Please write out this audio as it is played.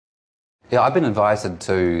Yeah, I've been invited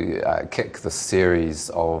to kick this series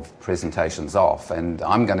of presentations off, and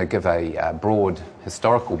I'm going to give a broad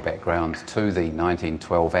historical background to the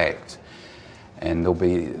 1912 Act. And there'll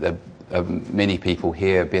be many people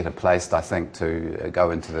here better placed, I think, to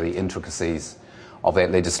go into the intricacies of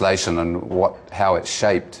that legislation and how it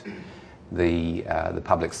shaped the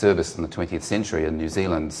public service in the 20th century in New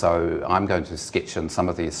Zealand. So I'm going to sketch in some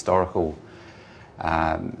of the historical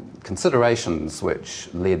considerations which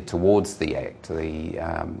led towards the Act, the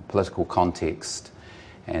political context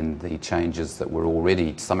and the changes that were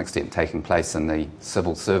already to some extent taking place in the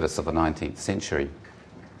civil service of the 19th century.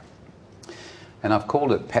 And I've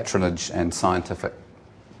called it patronage and scientific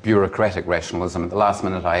bureaucratic rationalism. At the last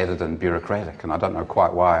minute I added in bureaucratic, and I don't know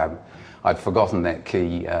quite why. I'd forgotten that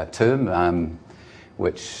key term,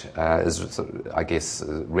 which is, I guess,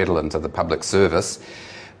 redolent of the public service.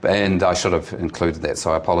 And I should have included that,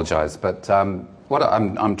 so I apologise. But what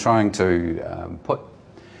I'm trying to put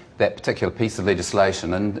that particular piece of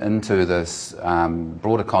legislation into this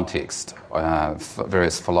broader context,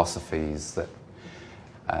 various philosophies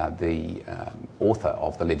that the author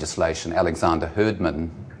of the legislation, Alexander Herdman,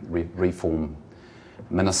 Reform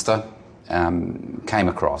Minister, came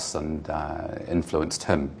across and influenced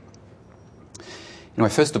him. Anyway,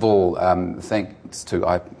 first of all, thanks to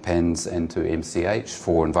IPANS and to MCH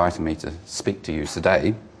for inviting me to speak to you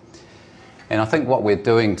today. And I think what we're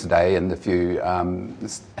doing today, and if you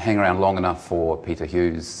hang around long enough for Peter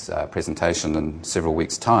Hughes' presentation in several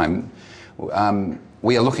weeks' time,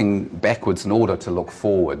 we are looking backwards in order to look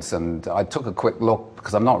forwards. And I took a quick look,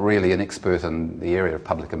 because I'm not really an expert in the area of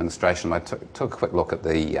public administration, I took a quick look at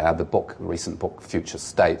the recent book, Future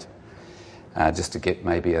State, just to get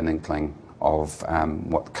maybe an inkling of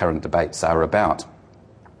what current debates are about.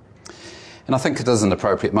 And I think it is an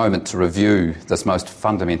appropriate moment to review this most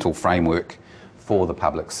fundamental framework for the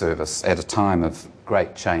public service at a time of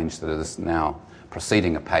great change that is now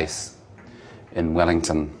proceeding apace in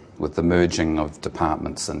Wellington, with the merging of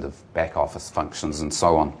departments and of back office functions and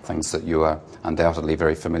so on, things that you are undoubtedly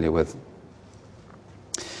very familiar with.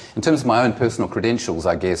 In terms of my own personal credentials,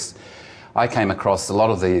 I guess, I came across a lot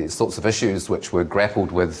of the sorts of issues which were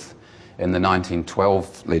grappled with in the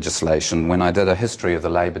 1912 legislation when I did a history of the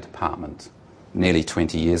Labour Department nearly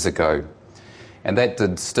 20 years ago. And that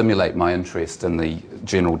did stimulate my interest in the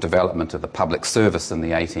general development of the public service in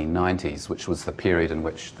the 1890s, which was the period in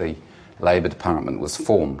which the Labour Department was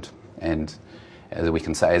formed, and as we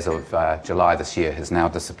can say, as of July this year, has now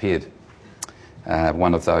disappeared.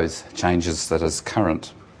 One of those changes that is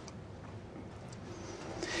current.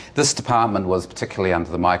 This department was particularly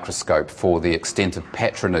under the microscope for the extent of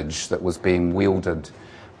patronage that was being wielded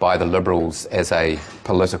by the Liberals as a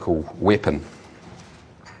political weapon.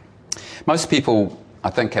 Most people, I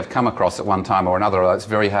think, have come across at one time or another, although it's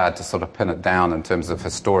very hard to sort of pin it down in terms of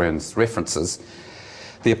historians' references,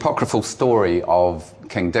 the apocryphal story of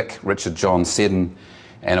King Dick, Richard John Seddon,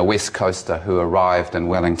 and a West Coaster who arrived in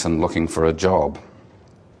Wellington looking for a job.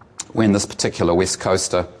 When this particular West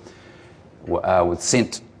Coaster was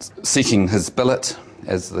sent seeking his billet,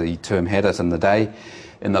 as the term had it in the day,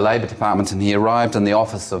 in the Labour Department, and he arrived in the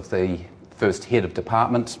office of the first head of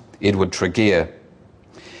department, Edward Tregear.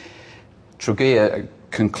 Tregear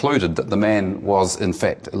concluded that the man was in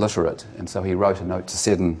fact illiterate, and so he wrote a note to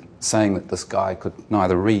Seddon saying that this guy could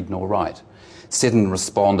neither read nor write. Seddon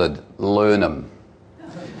responded, "Learn him."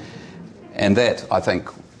 And that, I think,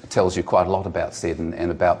 tells you quite a lot about Seddon and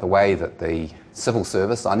about the way that the civil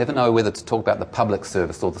service, I never know whether to talk about the public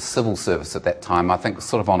service or the civil service at that time, I think it was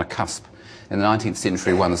sort of on a cusp. In the 19th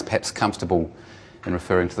century, one is perhaps comfortable in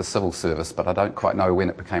referring to the civil service, but I don't quite know when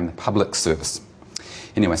it became the public service.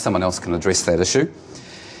 Anyway, someone else can address that issue.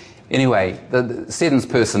 Anyway, Seddon's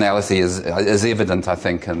personality is evident, I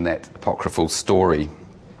think, in that apocryphal story.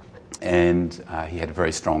 And he had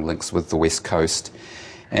very strong links with the West Coast.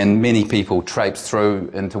 And many people traipsed through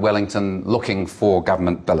into Wellington looking for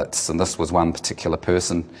government billets, and this was one particular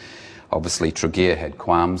person. Obviously, Tregear had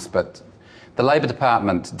qualms, but the Labour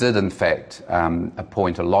Department did, in fact,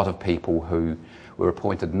 appoint a lot of people who were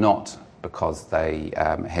appointed not because they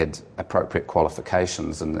had appropriate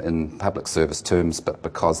qualifications in public service terms, but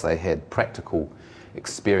because they had practical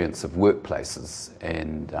experience of workplaces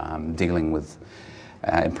and dealing with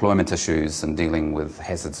employment issues and dealing with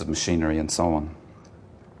hazards of machinery and so on.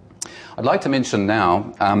 I'd like to mention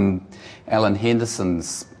now Alan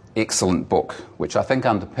Henderson's excellent book, which I think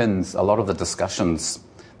underpins a lot of the discussions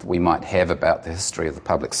that we might have about the history of the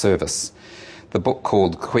public service. The book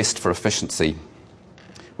called Quest for Efficiency,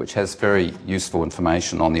 which has very useful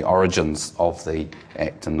information on the origins of the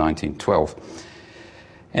Act in 1912.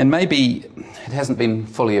 And maybe it hasn't been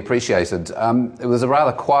fully appreciated. It was a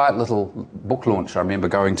rather quiet little book launch I remember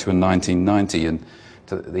going to in 1990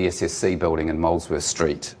 to the SSC building in Molesworth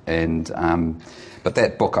Street. But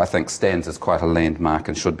that book, I think, stands as quite a landmark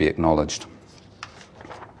and should be acknowledged.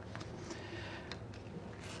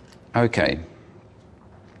 Okay.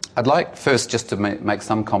 I'd like first just to make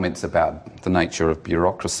some comments about the nature of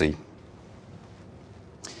bureaucracy.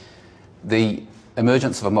 The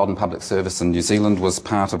emergence of a modern public service in New Zealand was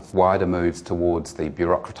part of wider moves towards the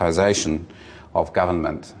bureaucratisation of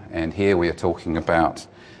government, and here we are talking about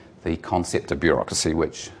the concept of bureaucracy,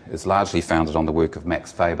 which is largely founded on the work of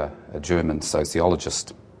Max Weber, a German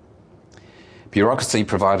sociologist. Bureaucracy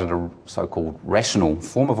provided a so-called rational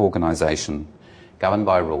form of organisation governed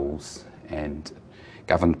by rules and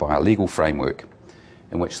governed by a legal framework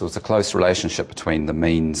in which there was a close relationship between the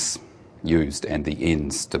means used and the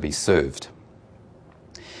ends to be served.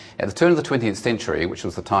 At the turn of the 20th century, which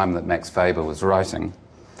was the time that Max Weber was writing,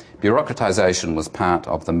 bureaucratisation was part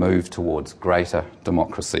of the move towards greater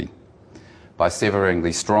democracy by severing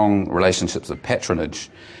the strong relationships of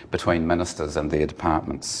patronage between ministers and their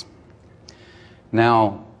departments.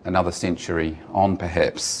 Now, another century on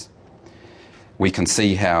perhaps, we can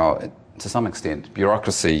see how, to some extent,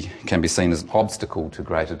 bureaucracy can be seen as an obstacle to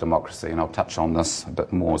greater democracy, and I'll touch on this a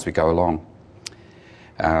bit more as we go along.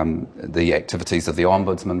 The activities of the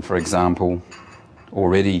Ombudsman, for example,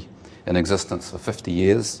 already in existence for 50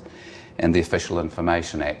 years, and the Official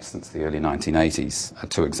Information Act since the early 1980s are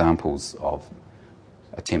two examples of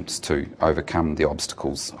attempts to overcome the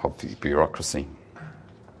obstacles of bureaucracy.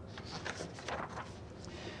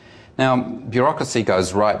 Now, bureaucracy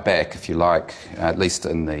goes right back, if you like, at least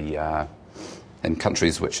in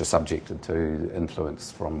countries which are subjected to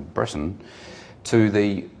influence from Britain, to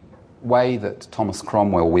the way that Thomas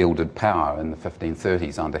Cromwell wielded power in the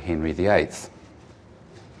 1530s under Henry VIII.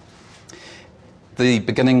 The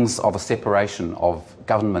beginnings of a separation of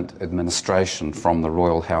government administration from the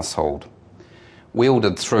royal household,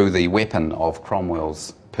 wielded through the weapon of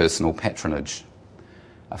Cromwell's personal patronage,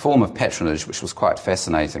 a form of patronage which was quite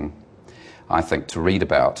fascinating, I think, to read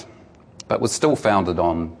about, but was still founded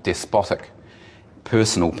on despotic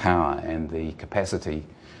personal power and the capacity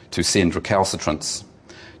to send recalcitrants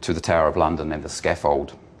to the Tower of London and the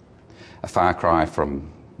scaffold, a far cry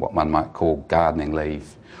from what one might call gardening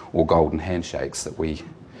leave or golden handshakes that we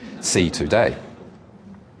see today.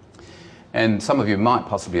 And some of you might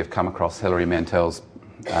possibly have come across Hilary Mantel's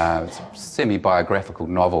semi-biographical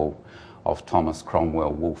novel of Thomas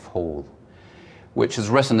Cromwell, Wolf Hall, which is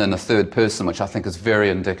written in a third person, which I think is very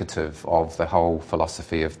indicative of the whole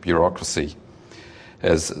philosophy of bureaucracy,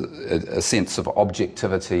 as a sense of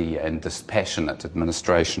objectivity and dispassionate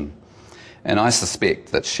administration. And I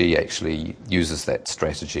suspect that she actually uses that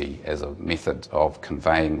strategy as a method of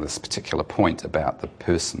conveying this particular point about the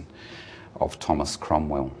person of Thomas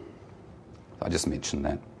Cromwell. I just mentioned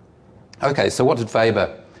that. Okay, so what did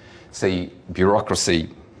Weber see bureaucracy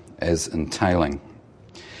as entailing?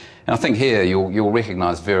 And I think here you'll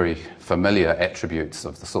recognise very familiar attributes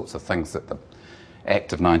of the sorts of things that the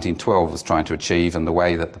Act of 1912 was trying to achieve and the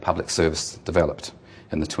way that the public service developed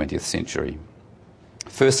in the 20th century.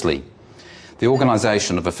 Firstly, the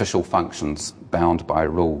organisation of official functions bound by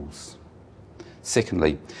rules.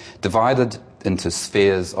 Secondly, divided into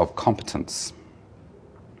spheres of competence.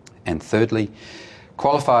 And thirdly,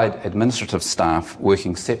 qualified administrative staff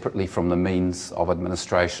working separately from the means of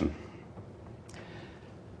administration.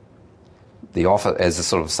 The office, as a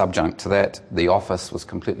sort of subjunct to that, the office was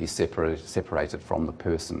completely separated from the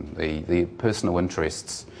person. The personal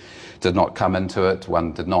interests did not come into it.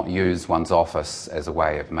 One did not use one's office as a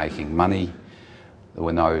way of making money. There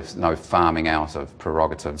were no farming out of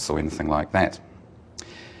prerogatives or anything like that.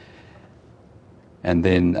 And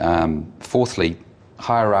then, fourthly,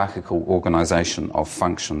 hierarchical organisation of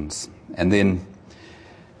functions. And then,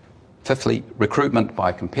 fifthly, recruitment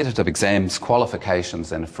by competitive exams,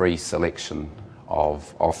 qualifications and a free selection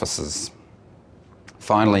of officers.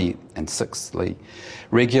 Finally, and sixthly,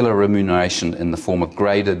 regular remuneration in the form of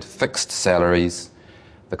graded fixed salaries,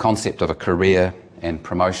 the concept of a career and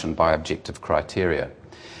promotion by objective criteria.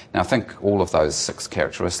 Now I think all of those 6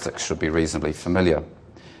 characteristics should be reasonably familiar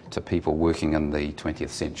to people working in the 20th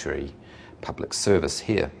century public service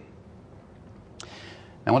here. Now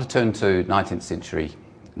I want to turn to 19th century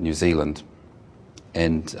New Zealand,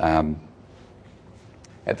 and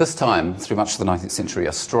at this time, through much of the 19th century,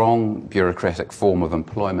 a strong bureaucratic form of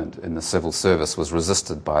employment in the civil service was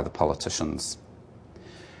resisted by the politicians.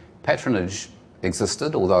 Patronage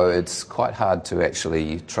existed, although it's quite hard to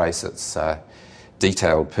actually trace its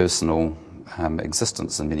detailed personal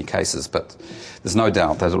existence in many cases, but there's no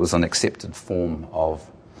doubt that it was an accepted form of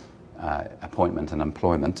appointment and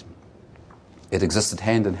employment. It existed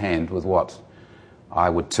hand in hand with what I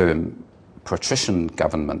would term patrician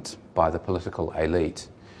government by the political elite,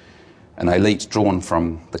 an elite drawn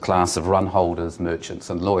from the class of run holders, merchants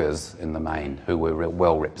and lawyers in the main, who were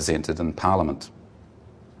well represented in Parliament.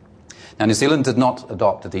 Now, New Zealand did not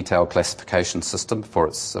adopt a detailed classification system for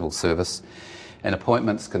its civil service, and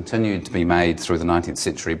appointments continued to be made through the 19th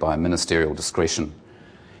century by ministerial discretion,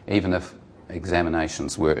 even if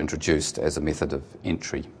examinations were introduced as a method of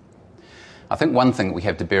entry. I think one thing that we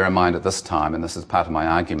have to bear in mind at this time, and this is part of my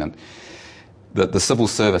argument, that the civil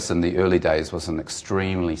service in the early days was an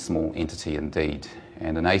extremely small entity indeed.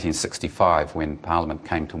 And in 1865, when Parliament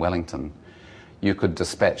came to Wellington, you could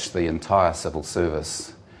dispatch the entire civil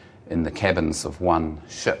service in the cabins of one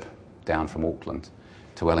ship down from Auckland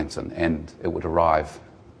to Wellington, and it would arrive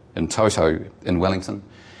in toto in Wellington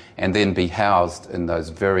and then be housed in those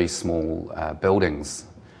very small buildings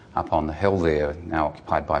up on the hill there, now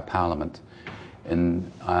occupied by Parliament, in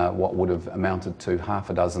what would have amounted to half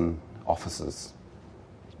a dozen offices.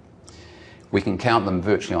 We can count them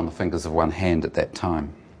virtually on the fingers of one hand at that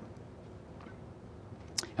time.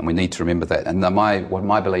 And we need to remember that. And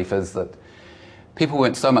my belief is that people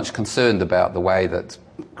weren't so much concerned about the way that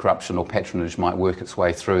corruption or patronage might work its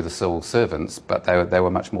way through the civil servants, but they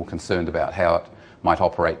were much more concerned about how it might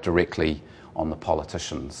operate directly on the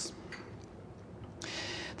politicians.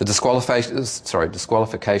 The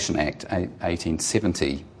Disqualification Act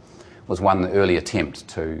 1870 was one early attempt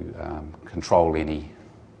to control any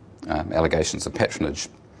allegations of patronage.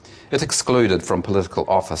 It excluded from political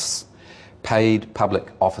office paid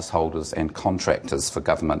public office holders and contractors for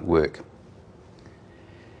government work.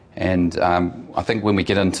 And I think when we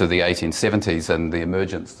get into the 1870s and the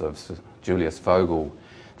emergence of Julius Vogel,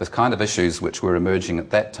 the kind of issues which were emerging at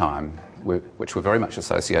that time, which were very much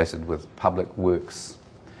associated with public works,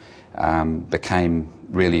 became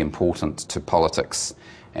really important to politics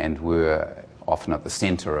and were often at the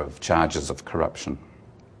centre of charges of corruption.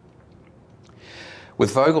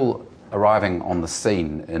 With Vogel arriving on the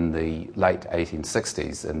scene in the late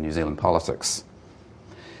 1860s in New Zealand politics,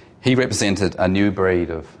 he represented a new breed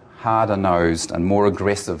of harder-nosed and more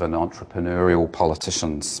aggressive and entrepreneurial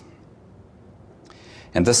politicians.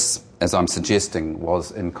 And this, as I'm suggesting,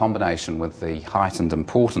 was in combination with the heightened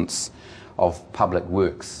importance of public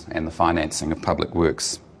works and the financing of public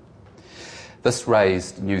works. This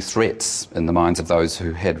raised new threats in the minds of those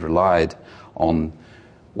who had relied on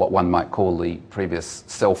what one might call the previous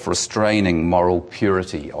self-restraining moral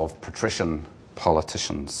purity of patrician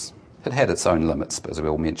politicians. It had its own limits, as we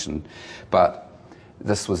all mentioned, but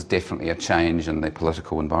this was definitely a change in the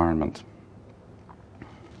political environment.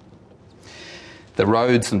 The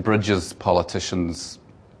roads and bridges politicians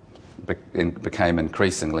became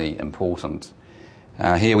increasingly important.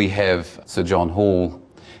 Here we have Sir John Hall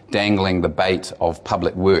dangling the bait of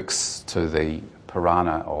public works to the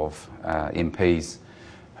piranha of MPs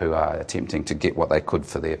who are attempting to get what they could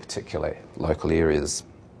for their particular local areas.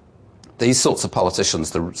 These sorts of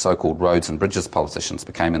politicians, the so-called roads and bridges politicians,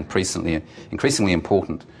 became increasingly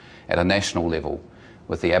important at a national level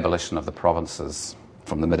with the abolition of the provinces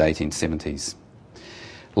from the mid-1870s.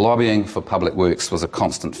 Lobbying for public works was a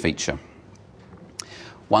constant feature.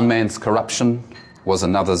 One man's corruption was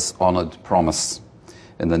another's honoured promise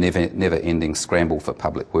in the never-ending scramble for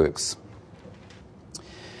public works.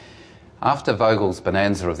 After Vogel's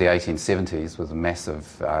bonanza of the 1870s with a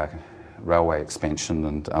massive railway expansion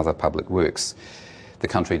and other public works, the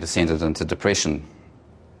country descended into depression.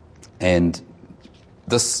 And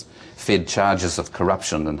this fed charges of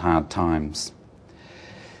corruption and hard times.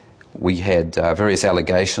 We had various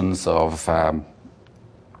allegations of,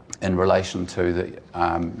 in relation to the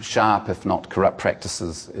sharp, if not corrupt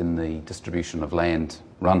practices in the distribution of land,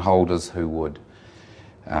 run holders who would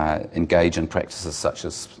engage in practices such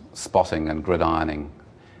as spotting and gridironing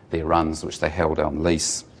their runs, which they held on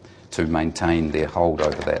lease to maintain their hold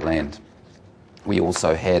over that land. We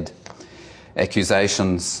also had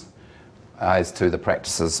accusations as to the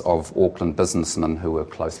practices of Auckland businessmen who were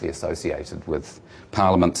closely associated with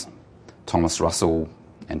Parliament, Thomas Russell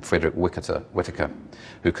and Frederick Whittaker,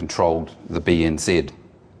 who controlled the BNZ.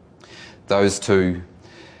 Those two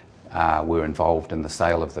were involved in the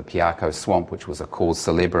sale of the Piako Swamp, which was a cause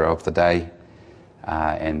célèbre of the day,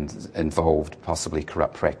 and involved possibly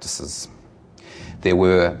corrupt practices. There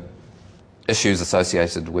were issues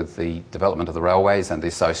associated with the development of the railways and the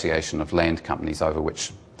association of land companies over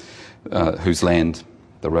which, whose land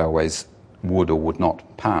the railways would or would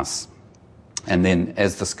not pass. And then,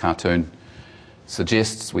 as this cartoon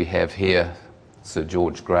suggests, we have here Sir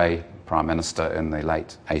George Grey, Prime Minister in the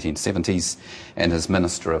late 1870s, and his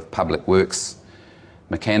Minister of Public Works,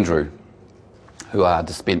 MacAndrew, who are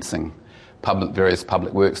dispensing various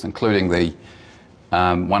public works, including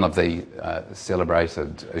one of the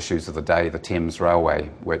celebrated issues of the day, the Thames Railway,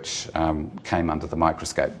 which came under the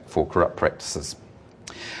microscope for corrupt practices.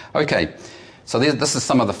 Okay, so this is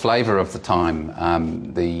some of the flavour of the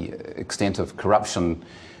time, the extent of corruption,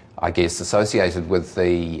 I guess, associated with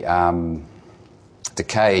the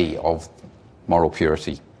decay of moral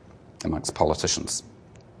purity amongst politicians.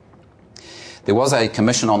 There was a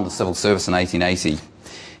commission on the civil service in 1880,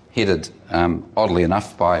 headed, oddly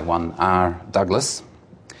enough, by one R. Douglas,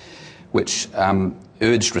 which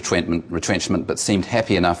urged retrenchment but seemed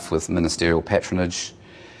happy enough with ministerial patronage,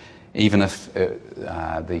 even if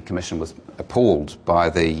the commission was appalled by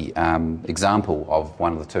the example of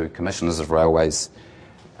one of the two commissioners of railways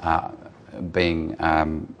being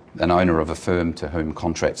an owner of a firm to whom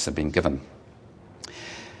contracts had been given.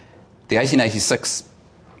 The 1886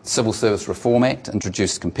 Civil Service Reform Act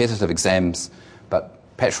introduced competitive exams, but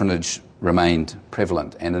patronage remained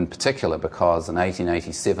prevalent, and in particular because an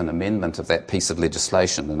 1887 amendment of that piece of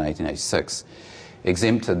legislation in 1886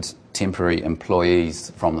 exempted temporary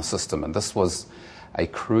employees from the system, and this was a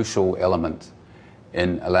crucial element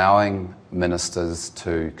in allowing ministers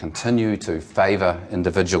to continue to favour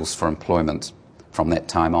individuals for employment from that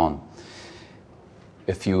time on.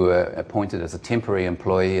 If you were appointed as a temporary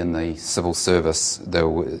employee in the civil service,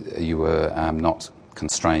 you were not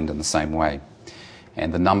constrained in the same way.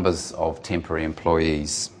 And the numbers of temporary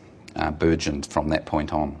employees burgeoned from that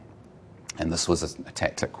point on. And this was a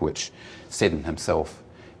tactic which Seddon himself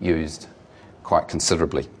used quite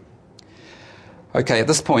considerably. Okay, at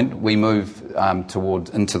this point we move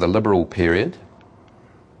into the Liberal period.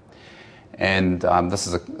 And this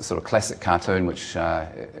is a sort of classic cartoon which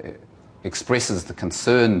expresses the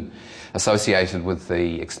concern associated with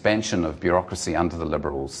the expansion of bureaucracy under the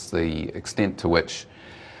Liberals, the extent to which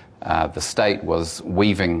the state was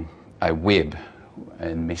weaving a web,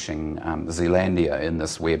 enmeshing Zealandia in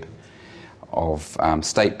this web of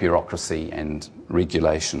state bureaucracy and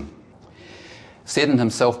regulation. Seddon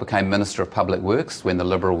himself became Minister of Public Works when the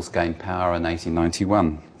Liberals gained power in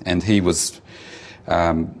 1891, and he was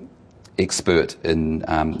expert in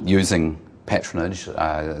using patronage,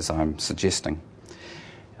 as I'm suggesting.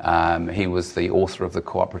 He was the author of the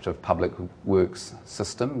Cooperative Public Works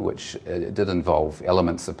System, which did involve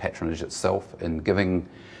elements of patronage itself in giving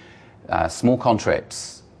small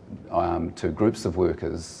contracts to groups of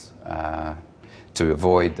workers to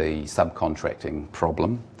avoid the subcontracting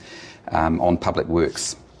problem on public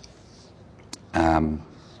works. And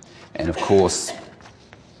of course,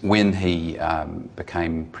 when he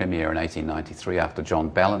became Premier in 1893 after John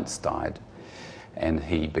Ballance died, and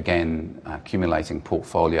he began accumulating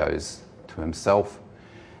portfolios to himself,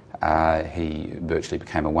 he virtually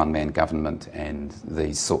became a one-man government, and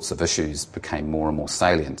these sorts of issues became more and more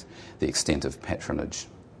salient, the extent of patronage.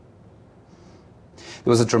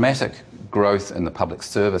 There was a dramatic growth in the public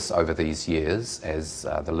service over these years as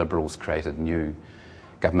the Liberals created new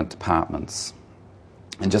government departments.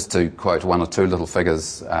 And just to quote one or two little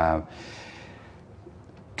figures,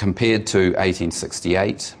 compared to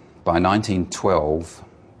 1868, by 1912,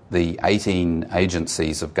 the 18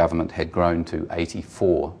 agencies of government had grown to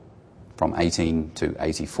 84, from 18 to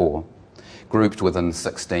 84, grouped within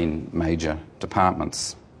 16 major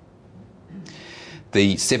departments.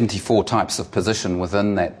 The 74 types of position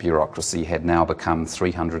within that bureaucracy had now become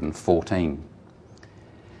 314.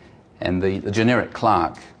 And the generic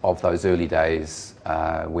clerk of those early days,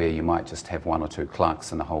 where you might just have one or two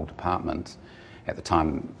clerks in the whole department, at the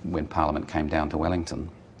time when Parliament came down to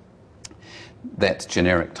Wellington, that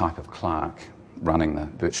generic type of clerk running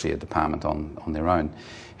virtually a department on their own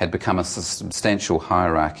had become a substantial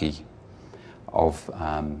hierarchy of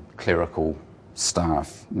clerical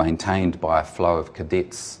staff maintained by a flow of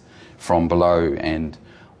cadets from below, and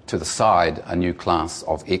to the side a new class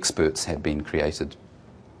of experts had been created.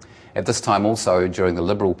 At this time also, during the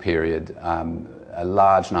Liberal period, a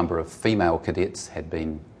large number of female cadets had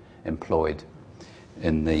been employed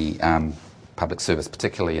in the public service,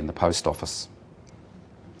 particularly in the post office.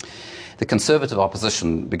 The Conservative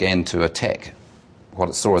opposition began to attack what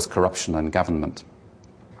it saw as corruption in government.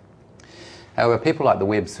 However, people like the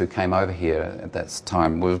Webbs who came over here at that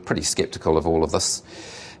time were pretty sceptical of all of this,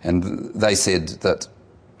 and they said that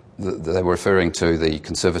they were referring to the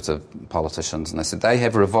Conservative politicians, and they said they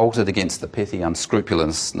have revolted against the petty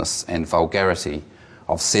unscrupulousness and vulgarity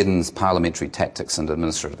of Seddon's parliamentary tactics and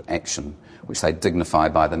administrative action, which they dignify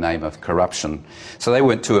by the name of corruption. So they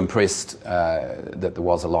weren't too impressed that there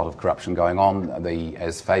was a lot of corruption going on.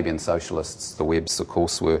 As Fabian socialists, the Webbs, of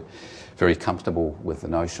course, were very comfortable with the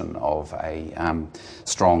notion of a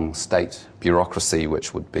strong state bureaucracy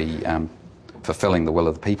which would be fulfilling the will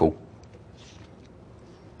of the people.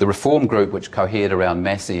 The reform group, which cohered around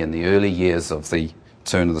Massey in the early years of the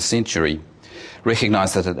turn of the century,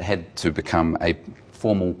 recognised that it had to become a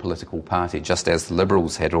formal political party, just as the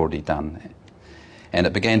Liberals had already done, and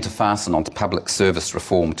it began to fasten onto public service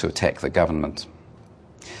reform to attack the government.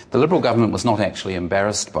 The Liberal government was not actually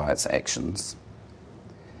embarrassed by its actions.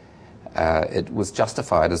 It was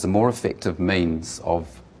justified as a more effective means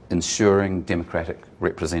of ensuring democratic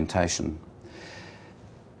representation.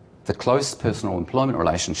 The close personal employment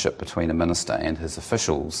relationship between a minister and his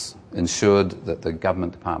officials ensured that the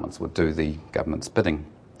government departments would do the government's bidding.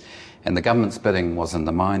 And the government's bidding was, in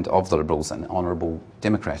the mind of the Liberals, an honourable,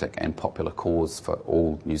 democratic and popular cause for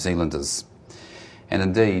all New Zealanders. And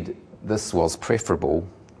indeed, this was preferable,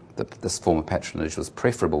 this form of patronage was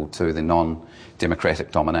preferable to the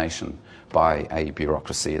non-democratic domination by a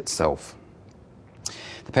bureaucracy itself.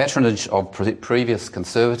 The patronage of previous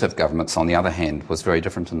Conservative governments, on the other hand, was very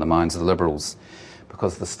different in the minds of the Liberals,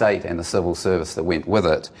 because the state and the civil service that went with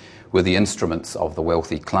it were the instruments of the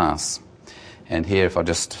wealthy class. And here, if I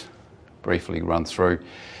just briefly run through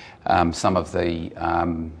some of the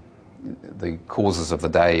causes of the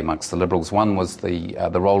day amongst the Liberals. One was the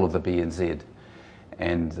role of the BNZ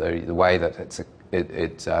and the way that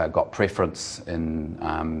it got preference in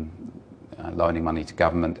loaning money to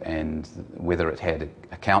government, and whether it had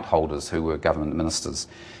account holders who were government ministers.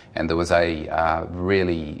 And there was a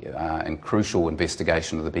really and crucial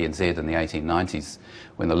investigation of the BNZ in the 1890s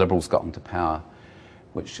when the Liberals got into power,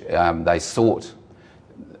 which they sought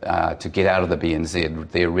to get out of the BNZ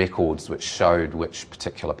their records which showed which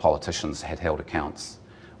particular politicians had held accounts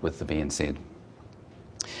with the BNZ.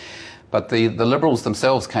 But the Liberals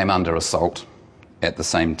themselves came under assault at the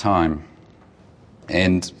same time.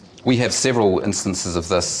 And we have several instances of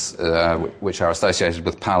this which are associated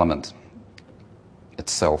with Parliament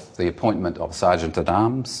itself. The appointment of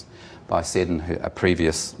Sergeant-at-Arms by Seddon, a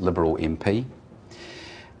previous Liberal MP.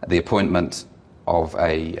 The appointment of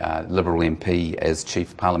a Liberal MP as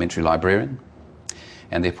Chief Parliamentary Librarian.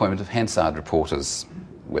 And the appointment of Hansard reporters,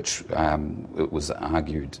 which it was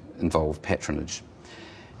argued involved patronage.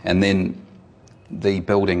 And then the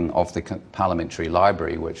building of the Parliamentary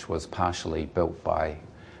Library, which was partially built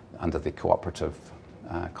under the cooperative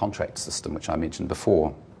contract system, which I mentioned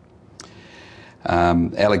before.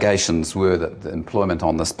 Allegations were that the employment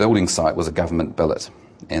on this building site was a government billet.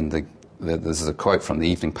 And this is a quote from the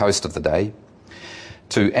Evening Post of the day.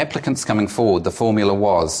 To applicants coming forward, the formula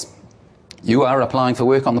was, "You are applying for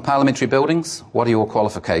work on the parliamentary buildings? What are your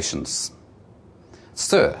qualifications?"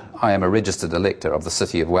 "Sir, I am a registered elector of the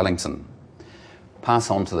City of Wellington."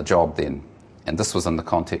 Pass on to the job then. And this was in the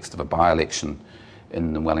context of a by-election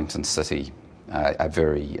in the Wellington City, a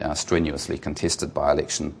very strenuously contested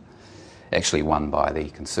by-election, actually won by the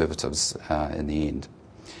Conservatives in the end.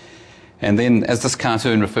 And then, as this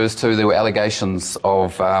cartoon refers to, there were allegations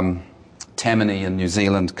of Tammany in New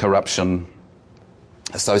Zealand corruption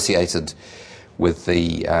associated with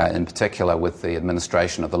in particular with the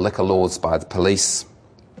administration of the liquor laws by the police,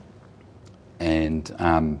 and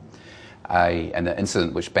an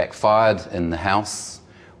incident which backfired in the House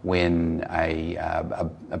when a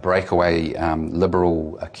breakaway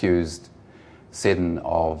Liberal accused Seddon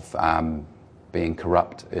of being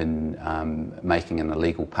corrupt in making an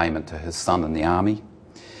illegal payment to his son in the army.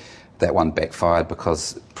 That one backfired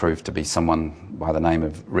because it proved to be someone by the name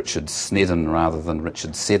of Richard Snedden rather than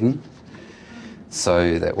Richard Seddon.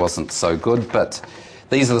 So that wasn't so good, but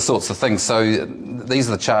these are the sorts of things. So these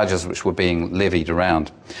are the charges which were being levied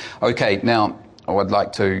around. Okay, now I would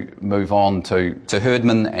like to move on to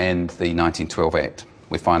Herdman and the 1912 Act.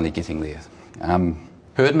 We're finally getting there.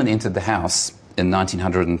 Herdman entered the House in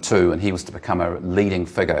 1902, and he was to become a leading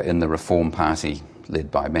figure in the Reform Party led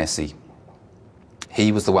by Massey.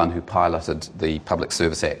 He was the one who piloted the Public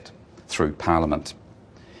Service Act through Parliament.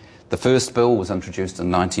 The first bill was introduced in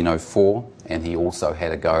 1904, and he also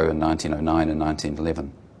had a go in 1909 and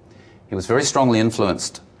 1911. He was very strongly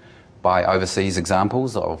influenced by overseas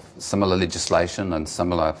examples of similar legislation and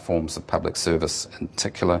similar forms of public service, in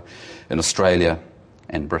particular in Australia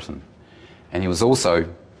and Britain. And he was also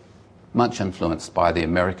much influenced by the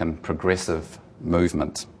American progressive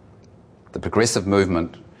movement. The progressive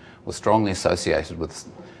movement was strongly associated with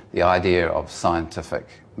the idea of scientific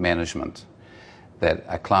management, that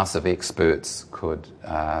a class of experts could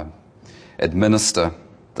administer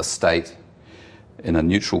the state in a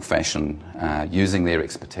neutral fashion, using their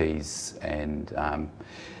expertise and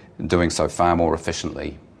doing so far more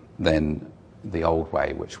efficiently than the old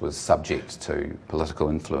way, which was subject to political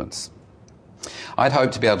influence. I'd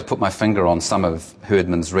hoped to be able to put my finger on some of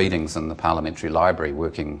Herdman's readings in the Parliamentary Library,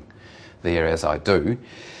 working there as I do.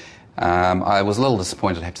 I was a little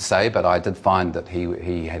disappointed, I have to say, but I did find that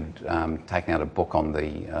he had taken out a book on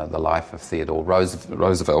the life of Theodore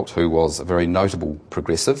Roosevelt, who was a very notable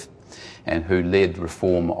progressive and who led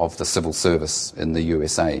reform of the civil service in the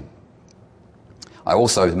USA. I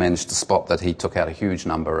also managed to spot that he took out a huge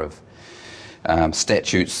number of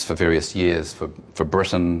statutes for various years for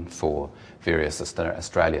Britain, for various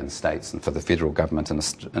Australian states and for the federal government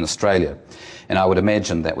in Australia. And I would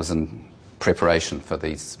imagine that was in preparation for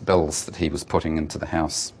these bills that he was putting into the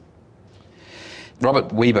House.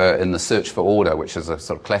 Robert Weber, in The Search for Order, which is a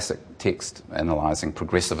sort of classic text analysing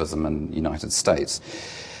progressivism in the United States,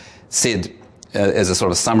 said, as a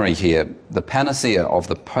sort of summary here, the panacea of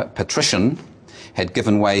the patrician had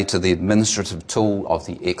given way to the administrative tool of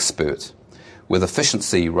the expert, with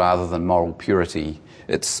efficiency rather than moral purity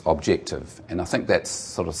its objective. And I think that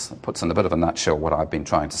sort of puts in a bit of a nutshell what I've been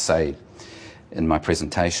trying to say in my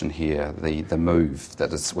presentation here, the move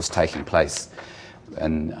that was taking place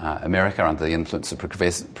in America under the influence of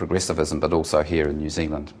progressivism, but also here in New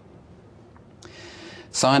Zealand.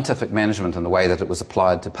 Scientific management and the way that it was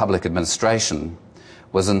applied to public administration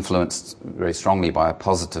was influenced very strongly by a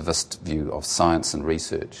positivist view of science and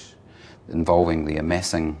research, involving the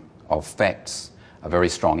amassing of facts, a very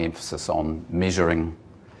strong emphasis on measuring,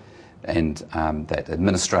 and that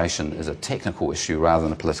administration is a technical issue rather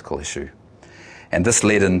than a political issue. And this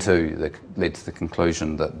led to the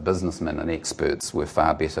conclusion that businessmen and experts were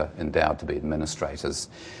far better endowed to be administrators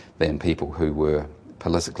than people who were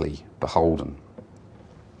politically beholden.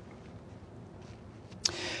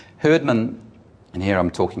 Herdman, and here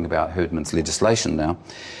I'm talking about Herdman's legislation now,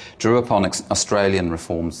 drew upon Australian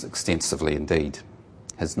reforms extensively indeed.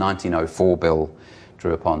 His 1904 bill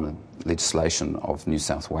drew upon the legislation of New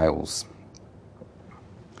South Wales.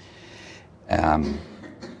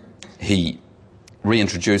 He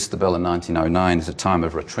reintroduced the bill in 1909 at a time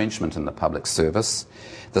of retrenchment in the public service.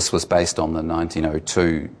 This was based on the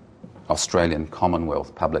 1902 Australian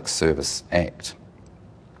Commonwealth Public Service Act.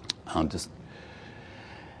 In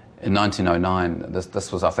 1909,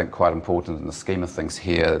 this was, I think, quite important in the scheme of things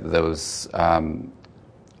here. There was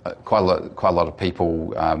quite a lot of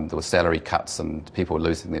people, there were salary cuts and people were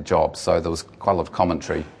losing their jobs, so there was quite a lot of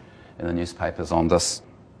commentary in the newspapers on this.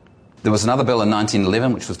 There was another bill in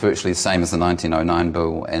 1911 which was virtually the same as the 1909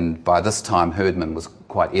 bill, and by this time Herdman was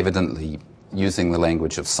quite evidently using the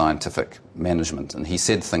language of scientific management, and he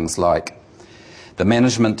said things like, "The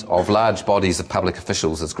management of large bodies of public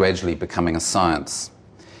officials is gradually becoming a science.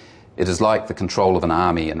 It is like the control of an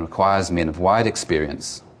army and requires men of wide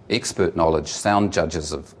experience, expert knowledge, sound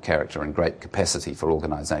judges of character and great capacity for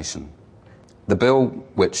organisation." The bill,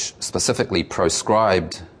 which specifically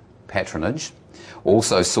proscribed patronage,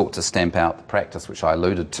 also sought to stamp out the practice which I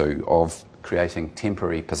alluded to of creating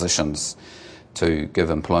temporary positions to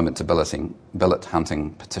give employment to billet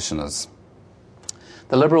hunting petitioners.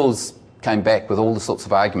 The Liberals came back with all the sorts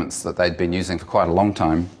of arguments that they'd been using for quite a long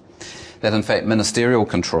time, that in fact ministerial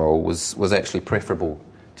control was actually preferable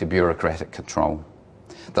to bureaucratic control.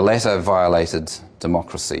 The latter violated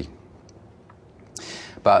democracy.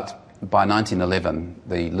 But by 1911,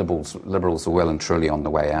 the Liberals were well and truly on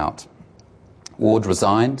the way out. Ward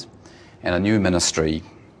resigned, and a new ministry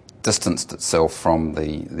distanced itself from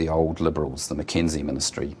the old Liberals, the Mackenzie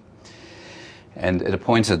ministry. And it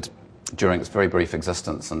appointed, during its very brief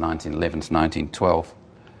existence in 1911 to 1912,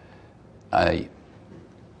 a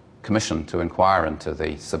commission to inquire into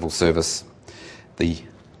the civil service, the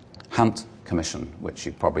Hunt Commission, which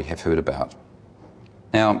you probably have heard about.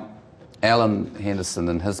 Now, Alan Henderson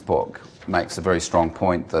in his book makes a very strong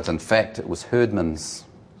point that in fact it was Herdman's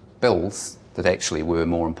bills that actually were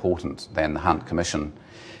more important than the Hunt Commission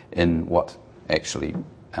in what actually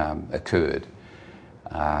occurred.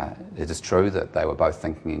 It is true that they were both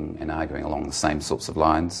thinking and arguing along the same sorts of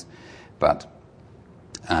lines, but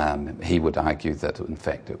he would argue that in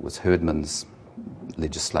fact it was Herdman's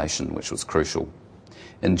legislation which was crucial.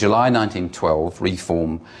 In July 1912,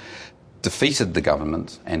 Reform defeated the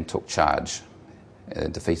government and took charge,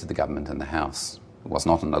 defeated the government in the House. It was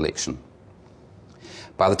not an election.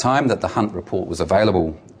 By the time that the Hunt report was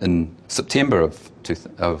available in September of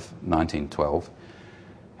 1912,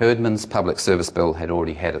 Herdman's Public Service Bill had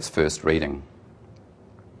already had its first reading.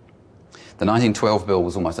 The 1912 bill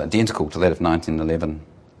was almost identical to that of 1911,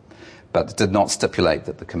 but did not stipulate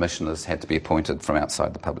that the commissioners had to be appointed from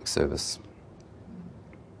outside the public service.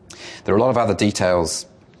 There are a lot of other details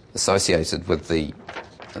associated with the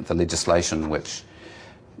legislation which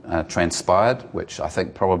transpired, which I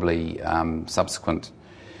think probably subsequent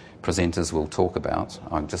presenters will talk about.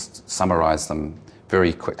 I'll just summarise them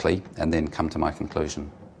very quickly and then come to my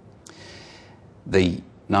conclusion. The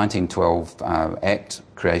 1912 Act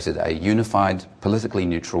created a unified, politically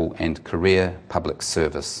neutral and career public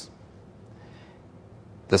service.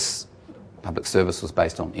 This public service was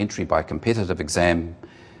based on entry by competitive exam,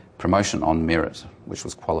 promotion on merit, which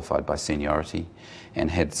was qualified by seniority,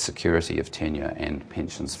 and had security of tenure and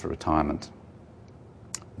pensions for retirement.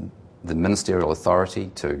 The ministerial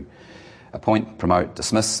authority to appoint, promote,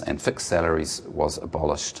 dismiss and fix salaries was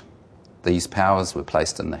abolished. These powers were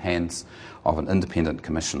placed in the hands of an independent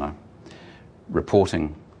commissioner,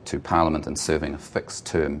 reporting to Parliament and serving a fixed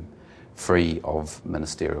term, free of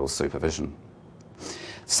ministerial supervision.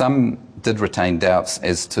 Some did retain doubts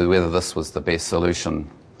as to whether this was the best solution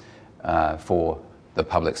for the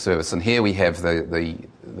public service. And here we have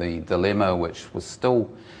the dilemma which was still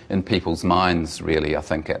in people's minds, really, I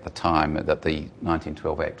think, at the time that the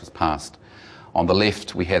 1912 Act was passed. On the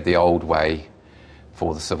left, we had the old way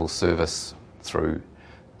for the civil service through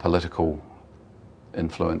political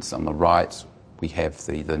influence. On the right, we have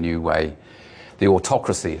the new way, the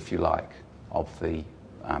autocracy, if you like, of the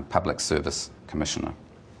Public Service Commissioner.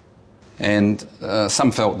 And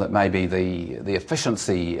some felt that maybe the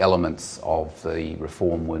efficiency elements of the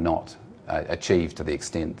reform were not achieved to the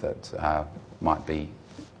extent that might be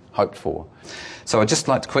hoped for. So I'd just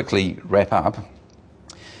like to quickly wrap up.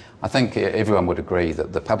 I think everyone would agree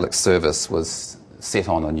that the public service was set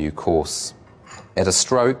on a new course. At a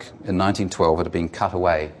stroke in 1912, it had been cut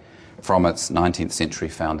away from its 19th century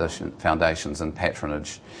foundations in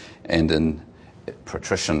patronage and in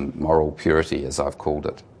patrician moral purity, as I've called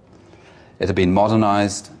it. It had been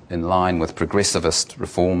modernised in line with progressivist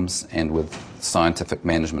reforms and with scientific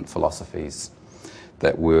management philosophies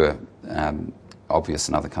that were obvious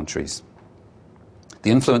in other countries. The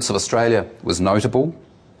influence of Australia was notable,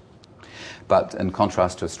 but in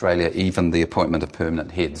contrast to Australia, even the appointment of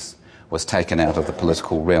permanent heads was taken out of the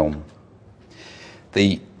political realm.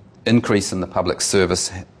 The increase in the public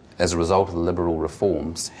service as a result of the liberal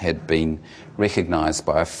reforms had been recognised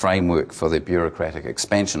by a framework for the bureaucratic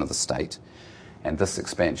expansion of the state, and this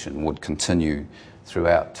expansion would continue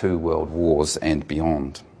throughout 2 world wars and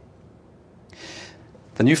beyond.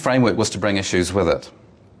 The new framework was to bring issues with it.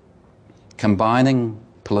 Combining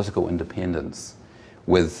political independence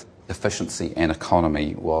with efficiency and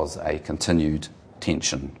economy was a continued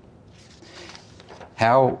tension.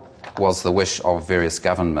 How was the wish of various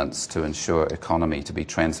governments to ensure economy to be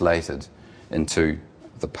translated into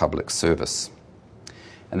the public service?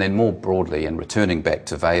 And then more broadly, and returning back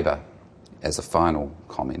to Weber as a final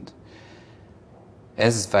comment,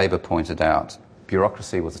 as Weber pointed out,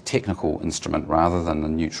 bureaucracy was a technical instrument rather than a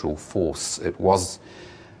neutral force. It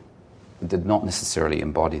did not necessarily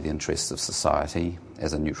embody the interests of society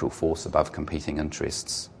as a neutral force above competing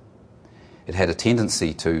interests. It had a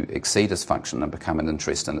tendency to exceed its function and become an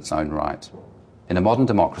interest in its own right. In a modern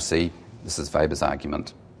democracy, this is Weber's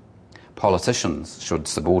argument, politicians should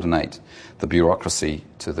subordinate the bureaucracy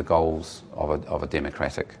to the goals of a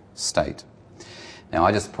democratic state. Now,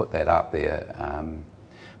 I just put that up there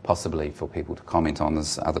possibly for people to comment on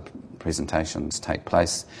as other presentations take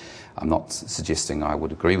place. I'm not suggesting I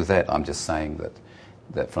would agree with that. I'm just saying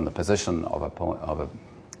that from the position of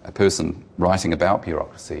a person writing about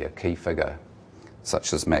bureaucracy, a key figure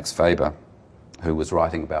such as Max Weber, who was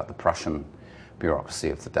writing about the Prussian bureaucracy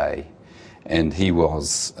of the day, and he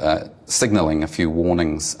was signalling a few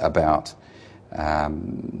warnings about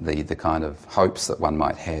the kind of hopes that one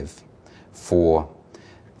might have for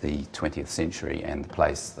the 20th century and the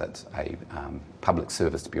place that a public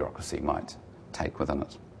service bureaucracy might take within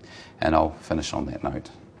it. And I'll finish on that note.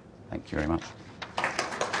 Thank you very much.